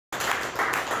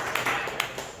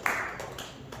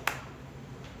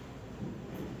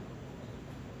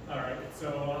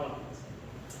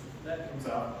comes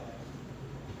off.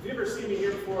 If you ever seen me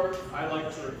here before, I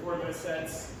like to record my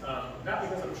sets, not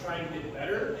because I'm trying to get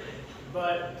better,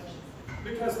 but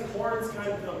because porn's kind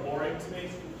of become boring to me.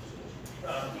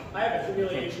 I have a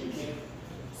humiliation kink.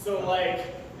 So like,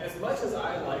 as much as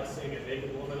I like seeing a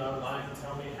naked woman online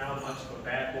tell me how much of a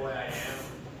bad boy I am,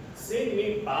 seeing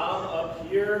me bomb up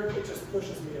here, it just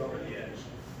pushes me over the edge.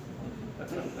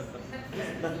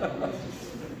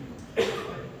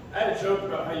 I had a joke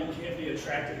about how you can't be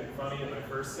attractive and funny in my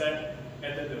first set,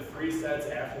 and then the 3 sets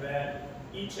after that,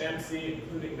 each MC,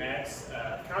 including Max,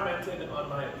 commented on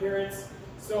my appearance.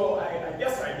 So I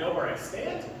guess I know where I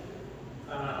stand.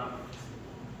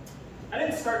 I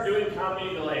didn't start doing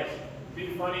comedy to like be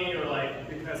funny or like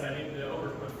because I needed to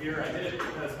overcome a fear. I did it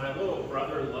because my little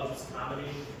brother loves comedy,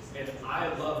 and I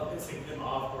love pissing him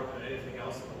off more than anything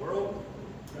else in the world.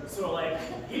 So like,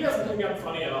 he doesn't think I'm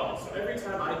funny at all. So every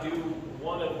time I do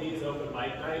one of these open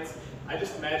mic nights, I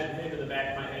just imagine him in the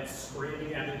back of my head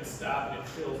screaming at me to stop, and it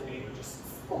fills me with just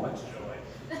so much joy.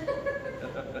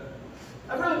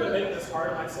 I've really been making this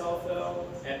hard on myself though.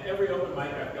 At every open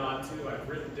mic I've gone to, I've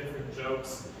written different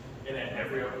jokes, and at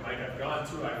every open mic I've gone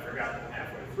to, I've forgotten them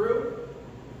halfway through.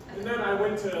 And then I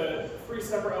went to 3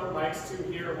 separate open mics,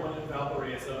 2 here, 1 in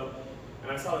Valparaiso,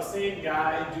 and I saw the same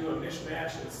guy do a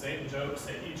mishmash of the same jokes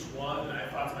at each one, and I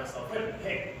thought to myself,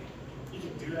 hey, you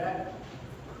can do that?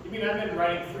 You mean I've been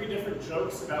writing 3 different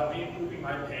jokes about me pooping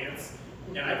my pants,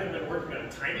 and I haven't been working on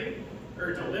timing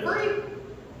or delivery?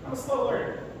 I'm a slow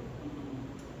learner.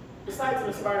 Besides an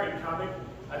aspiring comic,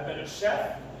 I've been a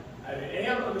chef, I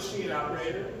am a machine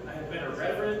operator, I have been a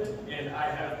reverend, and I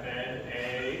have been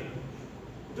a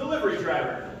delivery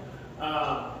driver.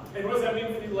 And what does that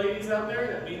mean for you ladies out there?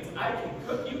 That means I can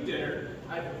cook you dinner,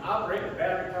 I can operate a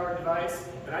battery-powered device,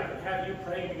 and I can have you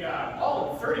praying to God,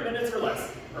 all in 30 minutes or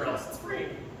less, or else it's free.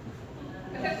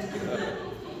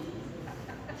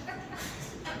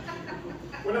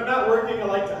 When I'm not working, I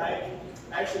like to hike.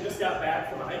 I actually just got back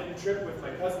from a hiking trip with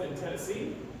my cousin in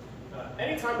Tennessee.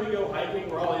 Anytime we go hiking,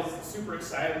 we're always super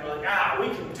excited. We're like, we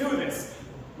can do this.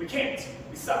 We can't.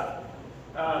 We suck.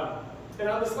 And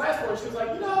on this last one, she was like,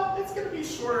 it's going to be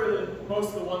shorter than most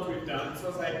of the ones we've done. So I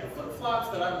was like, the flip-flops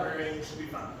that I'm wearing should be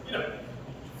fine.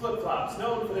 Flip-flops,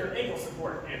 known for their ankle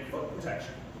support and foot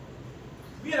protection.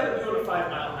 We ended up doing a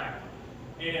 5-mile hike.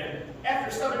 And after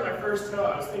stubbing my first toe,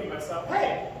 I was thinking to myself,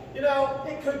 hey,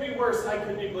 it could be worse. I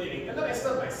could be bleeding. And then I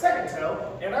stubbed my second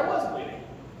toe, and I was bleeding.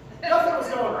 Nothing was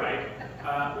going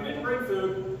right. We didn't bring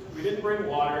food. We didn't bring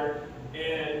water.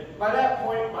 And by that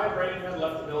point, my brain had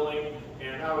left the building,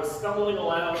 and I was stumbling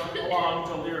along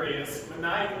delirious,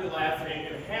 maniacally laughing,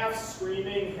 and half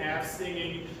screaming, half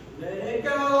singing, "Let it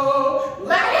go!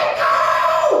 Let it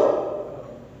go!"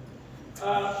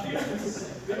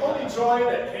 The only joy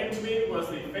that came to me was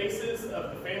the faces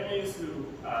of the families who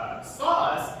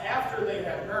saw us after they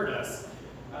had heard us.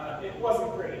 It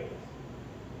wasn't pretty.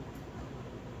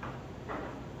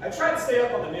 I tried to stay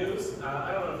up on the news.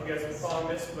 I don't know if you guys have been following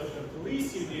this, but the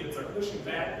police unions are pushing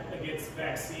back against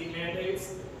vaccine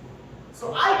mandates.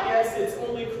 So I guess it's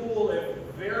only cool if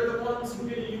they're the ones who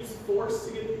get to use force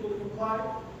to get people to comply.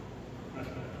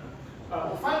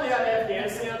 We finally got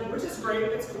Afghanistan, which is great,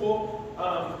 it's cool.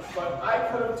 But I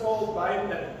could have told Biden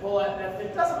that pull that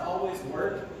thing doesn't always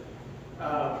work.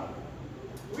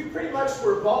 We pretty much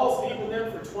were balls deep in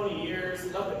them for 20 years,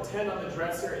 left a 10 on the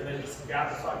dresser, and then just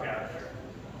got the fuck out of there.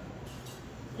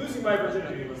 Losing my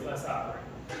virginity was less awkward.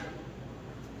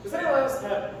 Does anyone else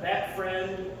have that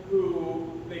friend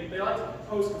who they like to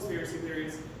post conspiracy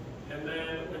theories, and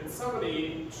then when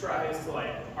somebody tries to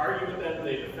argue with them,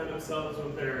 they defend themselves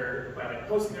with by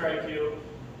posting their IQ,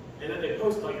 and then they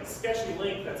post a sketchy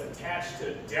link that's attached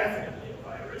to definitely a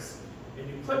virus, and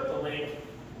you click the link,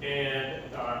 and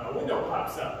a window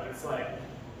pops up, and it's like,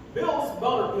 Bill's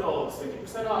boner pills,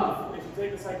 50% off if you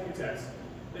take this IQ test.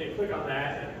 Then you click on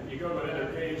that, and you go to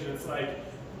another page, and it's like,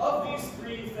 of these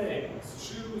 3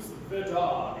 things, choose the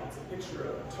dog. It's a picture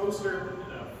of a toaster,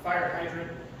 and a fire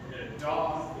hydrant, and a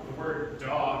dog with the word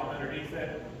dog underneath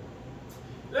it.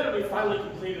 And then when we finally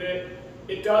completed it,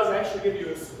 it does actually give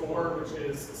you a score, which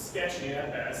is sketchy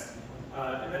at best.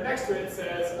 And then next to it, it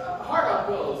says, Hard On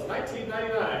Pills,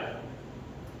 $19.99.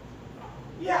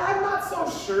 Yeah, I'm not so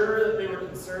sure that they were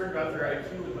concerned about their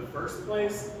IQ in the first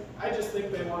place. I just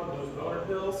think they wanted those boner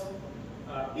pills.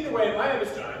 Either way, my name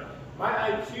is John. My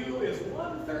IQ is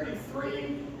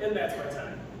 133, and that's my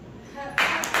time.